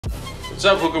What's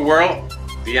up, Hookah World?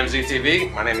 DMZ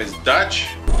TV. My name is Dutch.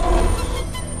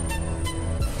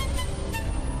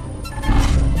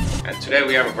 And today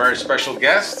we have a very special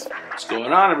guest. What's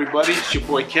going on, everybody? It's your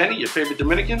boy Kenny, your favorite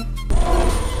Dominican.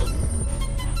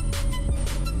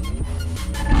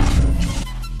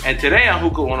 And today on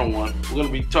Hookah 101, we're going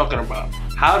to be talking about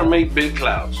how to make big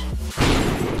clouds.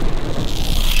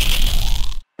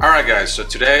 Alright guys, so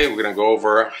today we're going to go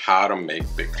over how to make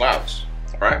big clouds.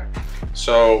 Alright?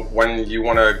 So when you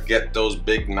want to get those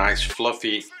big, nice,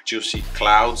 fluffy, juicy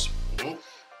clouds,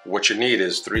 what you need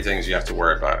is three things you have to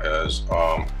worry about is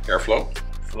airflow.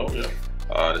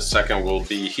 The second will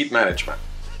be heat management.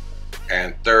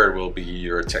 And third will be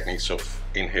your techniques of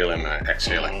inhaling and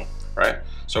exhaling. Right?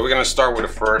 So we're going to start with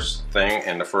the first thing,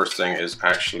 and the first thing is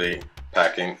actually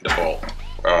packing the bowl.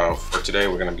 For today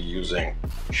we're going to be using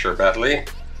Sherbet.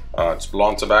 It's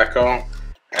blonde tobacco,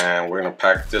 and we're going to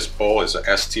pack this bowl. It's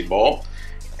a ST bowl,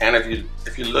 and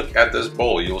if you look at this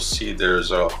bowl, you'll see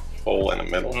there's a hole in the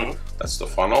middle. That's the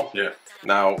funnel.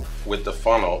 Now with the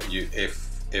funnel,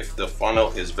 if the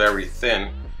funnel is very thin,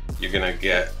 you're going to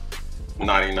get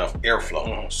not enough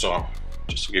airflow. So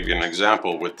just to give you an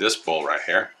example with this bowl right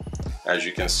here, as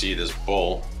you can see, this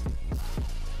bowl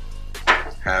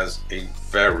has a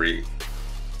very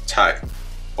tight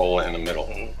hole in the middle.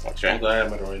 Okay.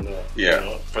 Diameter in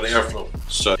the, for the airflow.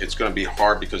 So it's going to be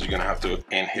hard because you're going to have to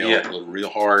inhale real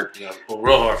hard.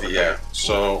 Real hard.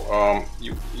 So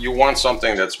you want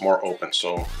something that's more open.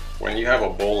 So when you have a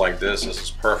bowl like this, this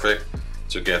is perfect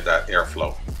to get that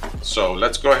airflow. So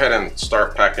let's go ahead and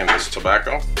start packing this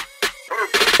tobacco.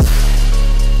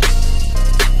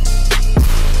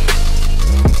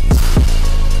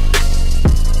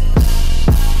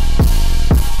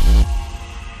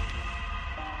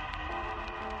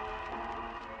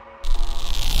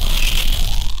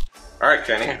 Alright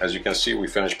Kenny, as you can see, we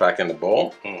finished packing the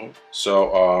bowl.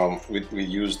 So we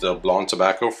used the blonde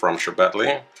tobacco from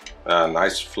Sherbet.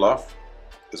 Nice fluff.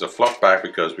 It's a fluff pack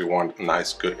because we want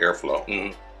nice, good airflow.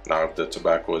 Now if the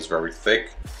tobacco is very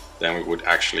thick, then we would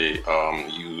actually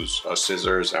use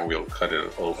scissors and we'll cut it a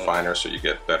little finer so you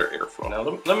get better airflow.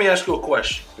 Now let me ask you a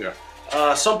question.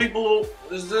 Some people,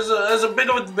 there's a bit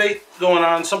of a debate going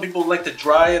on. Some people like to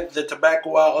dry the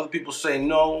tobacco out. Other people say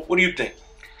no. What do you think?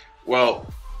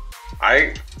 Well,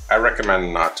 I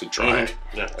recommend not to dry,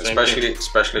 especially if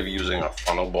you're using a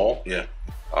funnel bowl.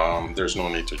 There's no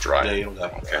need to dry. You don't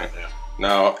got to.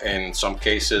 Now, in some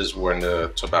cases when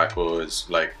the tobacco is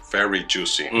like very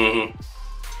juicy,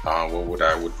 what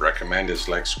I would recommend is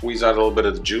like squeeze out a little bit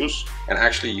of the juice and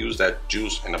actually use that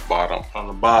juice in the bottom. On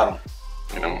the bottom.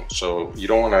 You know, so you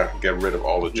don't want to get rid of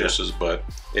all the juices, but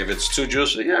if it's too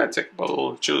juicy, take a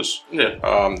little juice.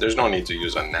 There's no need to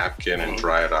use a napkin and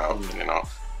dry it out. You know,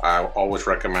 I always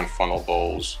recommend funnel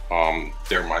bowls.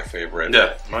 They're my favorite.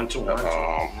 Mine too.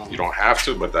 You don't have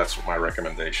to, but that's my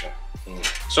recommendation.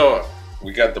 So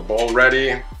we got the bowl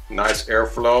ready, nice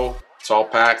airflow. It's all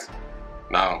packed.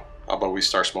 Now, how about we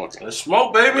start smoking? Let's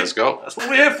smoke, baby. Let's go. That's what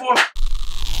we're here for.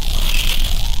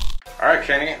 All right,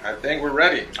 Kenny, I think we're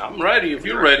ready. I'm ready if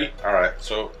you're ready. All right,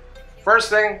 so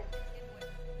first thing,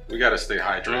 we gotta stay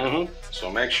hydrated. So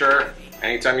make sure,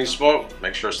 anytime you smoke,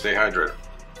 make sure to stay hydrated.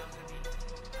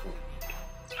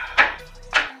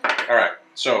 All right,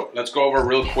 so let's go over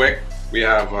real quick. We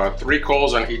have 3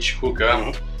 coals on each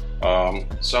hookah.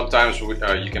 Sometimes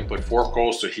you can put 4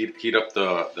 coals to heat up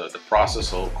the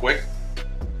process a little quick.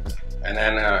 And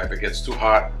then if it gets too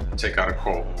hot, take out a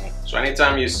coal. So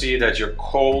anytime you see that your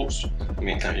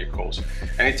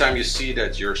anytime you see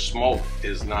that your smoke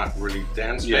is not really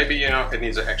dense, maybe it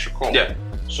needs an extra coal.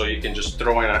 So you can just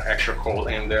throw in an extra coal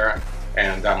in there,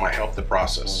 and that might help the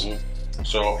process.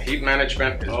 So heat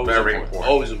management is very important.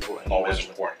 Always important. Always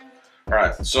important. All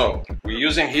right, so we're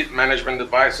using heat management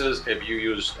devices. If you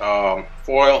use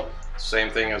foil, same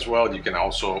thing as well. You can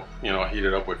also heat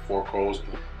it up with 4 coals.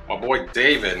 My boy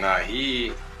David, now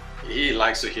he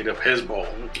likes to heat up his bowl,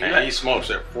 and he smokes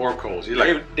at 4 coals.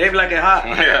 David like it hot.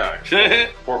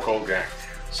 4 coal gang.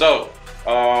 So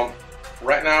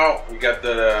right now we got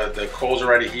the coals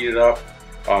already heated up.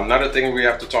 Another thing we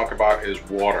have to talk about is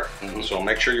water. So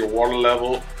make sure your water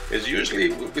level is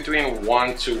usually between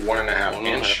 1 to 1.5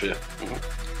 inch.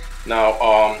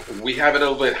 Now we have it a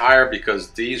little bit higher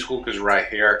because these hookahs right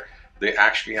here, they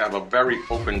actually have a very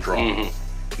open draw.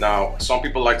 Now some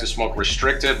people like to smoke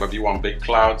restricted, but if you want big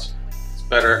clouds, it's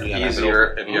better,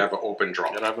 easier if you have an open draw.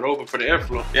 You gotta have it open for the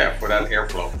airflow. Yeah, for that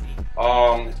airflow.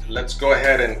 Let's go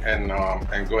ahead and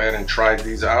go ahead and try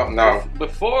these out. Now,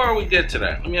 before we get to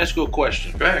that, let me ask you a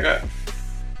question. Go ahead.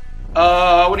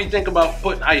 What do you think about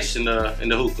putting ice in the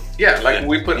hookah? Yeah, like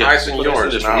we put ice in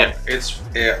yours. Now, yeah. it's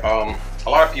a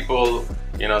lot of people,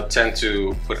 you know, tend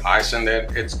to put ice in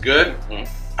it. It's good.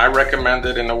 I recommend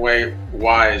it in a way.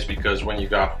 Why? Is because when you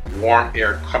got warm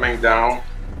air coming down,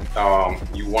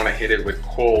 you want to hit it with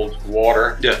cold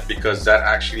water, because that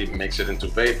actually makes it into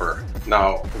vapor.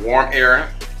 Now, warm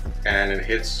air and it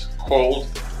hits cold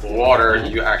water,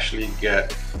 you actually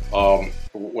get,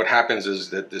 what happens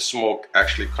is that the smoke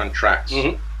actually contracts,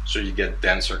 so you get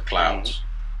denser clouds.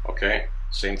 Okay,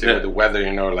 same thing with the weather,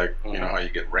 you know, like you know how you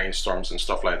get rainstorms and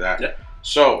stuff like that.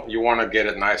 So you want to get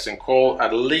it nice and cold,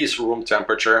 at least room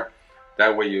temperature.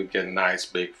 That way you get nice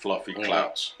big fluffy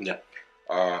clouds.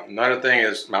 Another thing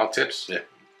is mouth tips.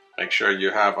 Make sure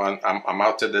you have a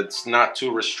mouth tip that's not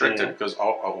too restricted, because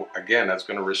again, that's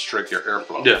going to restrict your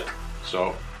airflow.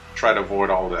 So try to avoid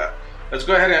all that. Let's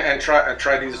go ahead and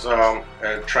try these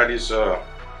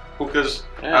hookahs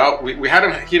out. We had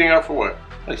them heating up for what?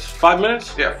 Like 5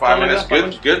 minutes? Yeah, 5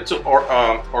 minutes. Good to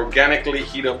organically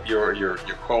heat up your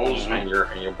coals and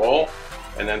your bowl,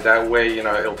 and then that way, you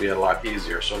know, it'll be a lot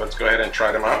easier. So let's go ahead and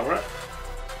try them out. All right.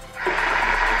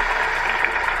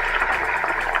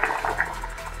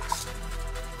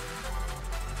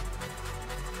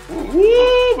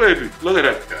 Woo, baby! Look at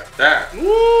that. Look at that.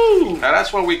 Woo! Now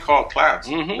that's what we call clouds,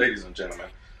 ladies and gentlemen.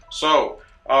 So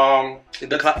I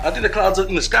think the clouds up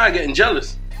in the sky getting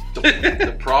jealous.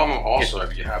 The problem also,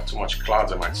 if you have too much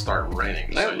clouds, it might start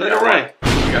raining. So let it rain.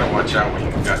 You gotta watch out when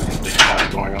you've got these big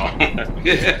clouds going on.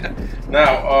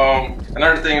 Now,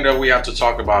 another thing that we have to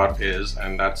talk about is,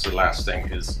 and that's the last thing,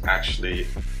 is actually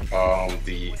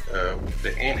the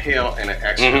inhale and the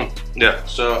exhale.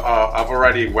 So I've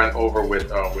already went over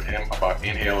with him about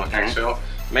inhale and exhale.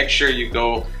 Make sure you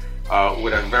go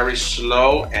with a very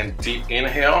slow and deep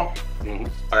inhale.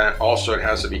 And also it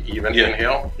has to be even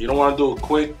inhale. You don't want to do a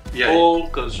quick pull,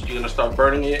 because you're going to start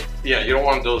burning it. Yeah, you don't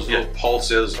want those little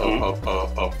pulses of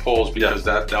pulls, because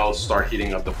that'll start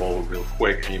heating up the bowl real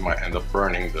quick, and you might end up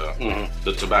burning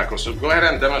the tobacco. So go ahead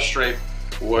and demonstrate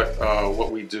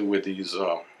what we do with these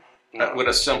with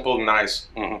a simple, nice,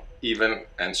 even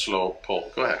and slow pull.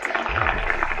 Go ahead.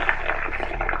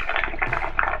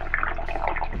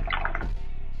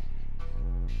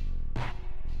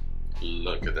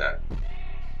 Look at that.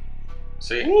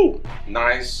 See? Woo.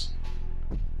 Nice,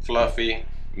 fluffy,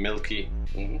 milky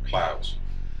clouds.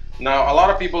 Now, a lot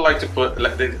of people like to put,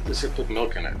 they say put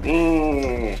milk in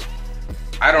it.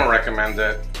 I don't recommend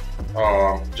it.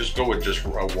 Just go with just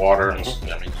water. I mean,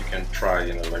 you can try,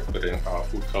 you know, like put in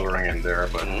food coloring in there,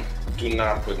 but do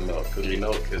not put milk, because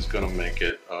milk is going to make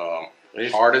it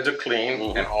harder to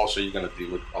clean, and also you're going to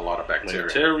deal with a lot of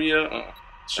bacteria.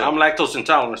 So I'm lactose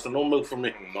intolerant, so no milk for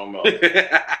me. No milk.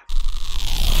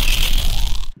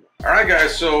 All right,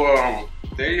 guys. So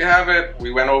there you have it.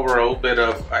 We went over a little bit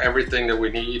of everything that we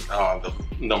need. The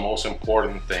most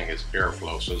important thing is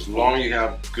airflow. So as long as you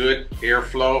have good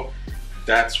airflow,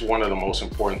 that's one of the most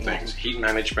important things. Heat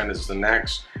management is the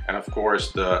next, and of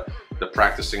course the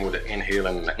practicing with the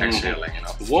inhaling and the exhaling. You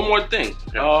know. One more thing.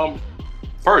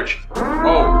 Purge.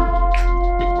 Oh,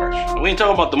 good question. We ain't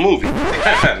talking about the movie.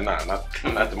 No,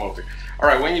 not the movie. All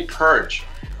right, when you purge,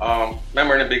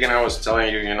 remember in the beginning I was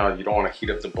telling you, you know, you don't want to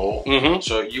heat up the bowl.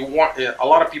 So you want, a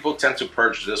lot of people tend to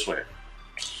purge this way.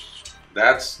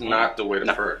 That's not the way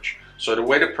to purge. So the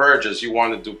way to purge is you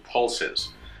want to do pulses.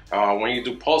 When you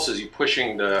do pulses, you're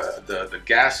pushing the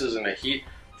gases and the heat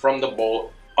from the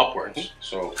bowl upwards.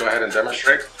 So go ahead and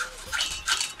demonstrate.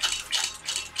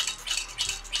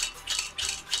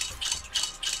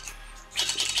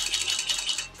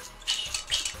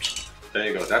 There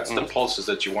you go. That's the pulses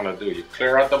that you want to do. You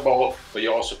clear out the bowl, but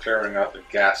you're also clearing out the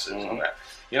gases on that.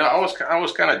 You know, I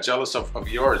was kind of jealous of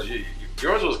yours.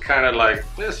 Yours was kind of like,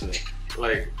 listen,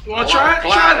 like, you want to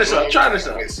try this out? Try this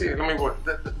out. Let me see.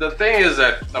 The thing is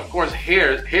that, of course,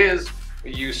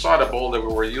 you saw the bowl that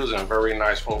we were using, a very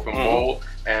nice open bowl,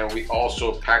 and we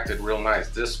also packed it real nice.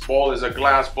 This bowl is a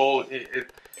glass bowl.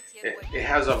 It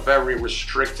has a very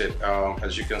restricted,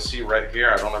 as you can see right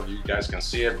here. I don't know if you guys can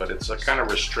see it, but it's a kind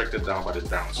of restricted down by the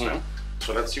downstem.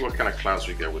 So let's see what kind of clouds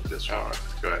we get with this one. All right,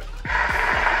 go ahead.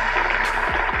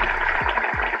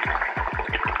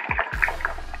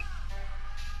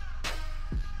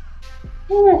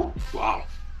 Woo. Wow.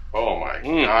 Oh my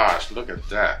gosh, look at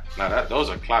that. Now those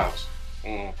are clouds.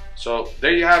 So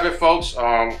there you have it, folks.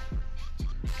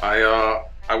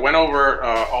 I went over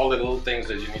all the little things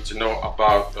that you need to know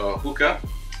about hookah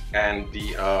and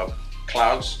the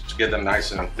clouds to get them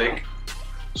nice and thick.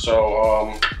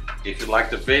 So if you like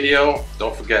the video,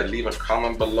 don't forget, leave a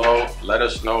comment below. Let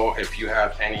us know if you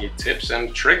have any tips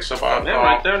and tricks about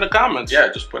right there in the comments.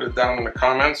 Yeah, just put it down in the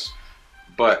comments.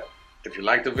 But If you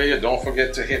like the video, don't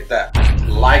forget to hit that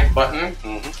like button.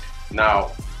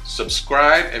 Now,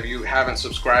 subscribe if you haven't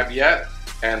subscribed yet.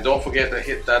 And don't forget to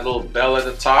hit that little bell at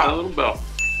the top. A little bell.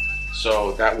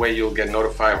 So that way you'll get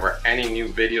notified for any new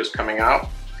videos coming out.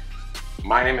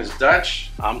 My name is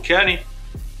Dutch. I'm Kenny.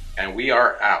 And we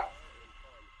are out.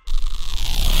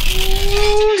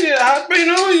 Ooh, yeah, Happy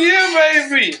New Year,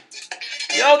 baby.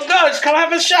 Yo, Dutch, come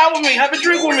have a shot with me. Have a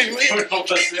drink with me.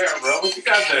 What's there, bro? What you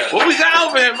got there? What we got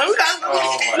over here, man? We got.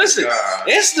 Oh my Listen, God.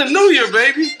 it's the New Year,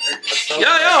 baby. Yo,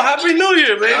 Happy New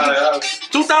Year, baby.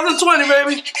 2020,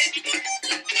 baby.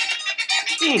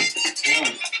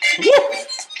 Woo!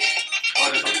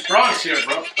 Oh, there's some strong shit,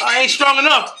 bro. I ain't strong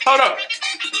enough. Hold up.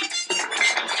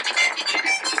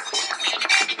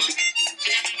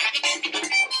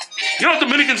 You know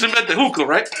Dominicans invented hookah,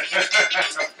 right?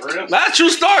 For real? That's true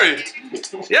story.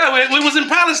 Yeah, we was in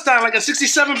Palestine like in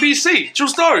 67 BC. True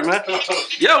story, man.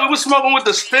 Yeah, we was smoking with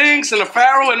the Sphinx and the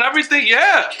Pharaoh and everything.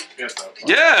 Yeah.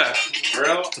 Yeah. For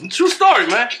real? True story,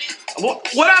 man. Would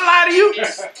I lie to you?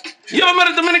 You ever met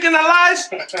a Dominican that lies?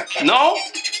 No?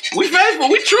 We faithful.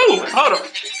 We true. Hold up.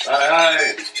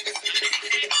 Alright.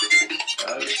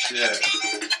 Oh, shit.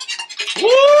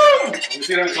 Woo! Let me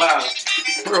see them clouds.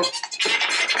 Bro.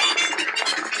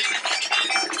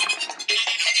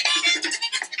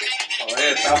 Oh,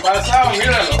 está pasado,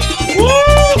 míralo. Woo!